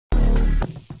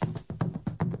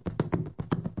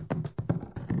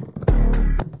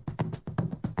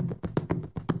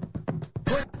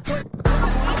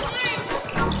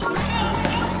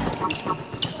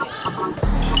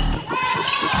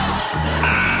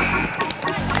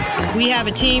We have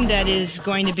a team that is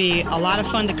going to be a lot of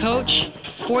fun to coach.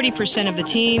 40% of the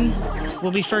team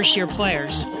will be first-year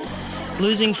players.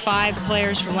 Losing 5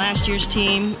 players from last year's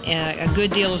team, a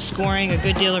good deal of scoring, a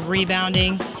good deal of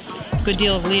rebounding, a good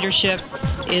deal of leadership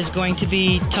is going to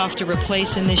be tough to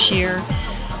replace in this year.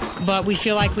 But we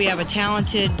feel like we have a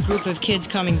talented group of kids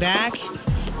coming back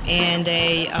and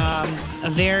a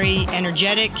very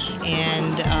energetic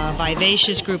and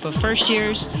vivacious group of first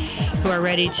years who are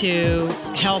ready to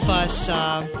help us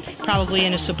probably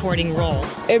in a supporting role.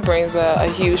 It brings a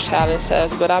huge challenge to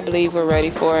us, but I believe we're ready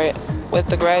for it. With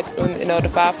the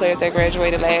 5 players that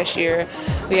graduated last year,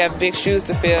 we have big shoes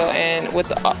to fill, and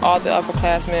with all the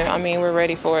upperclassmen, I mean, we're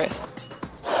ready for it.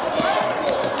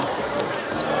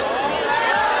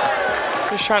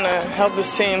 Just trying to help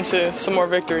this team to some more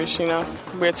victories, We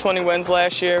had 20 wins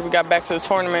last year. We got back to the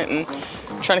tournament and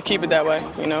trying to keep it that way.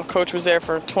 Coach was there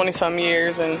for 20-some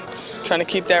years and trying to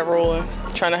keep that rolling,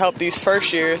 trying to help these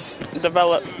first years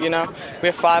develop, We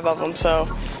have 5 of them, so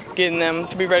getting them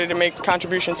to be ready to make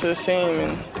contributions to this team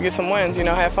and to get some wins,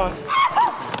 have fun.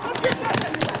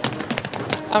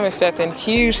 I'm expecting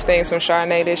huge things from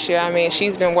Charnay this year. I mean,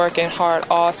 she's been working hard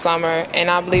all summer,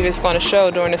 and I believe it's going to show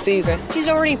during the season. She's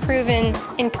already proven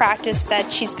in practice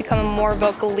that she's become a more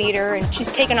vocal leader, and she's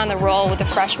taken on the role with the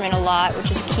freshmen a lot,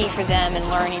 which is key for them in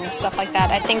learning and stuff like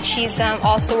that. I think she's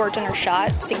also worked on her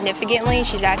shot significantly.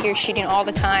 She's out here shooting all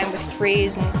the time with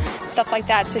threes and stuff like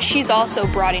that. So she's also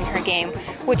broadening her game,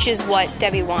 which is what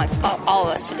Debbie wants all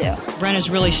of us to do. Brenna's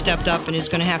really stepped up and is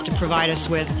going to have to provide us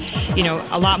with,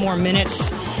 a lot more minutes.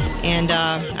 And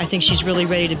I think she's really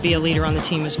ready to be a leader on the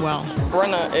team as well.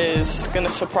 Brenna is going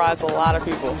to surprise a lot of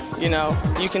people.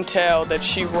 You can tell that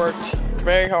she worked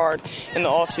very hard in the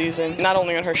offseason, not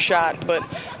only on her shot, but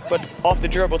off the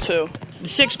dribble too. The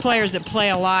 6 players that play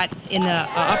a lot in the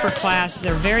upper class,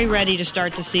 they're very ready to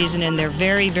start the season, and they're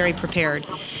very, very prepared.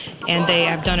 And they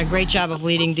have done a great job of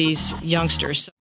leading these youngsters.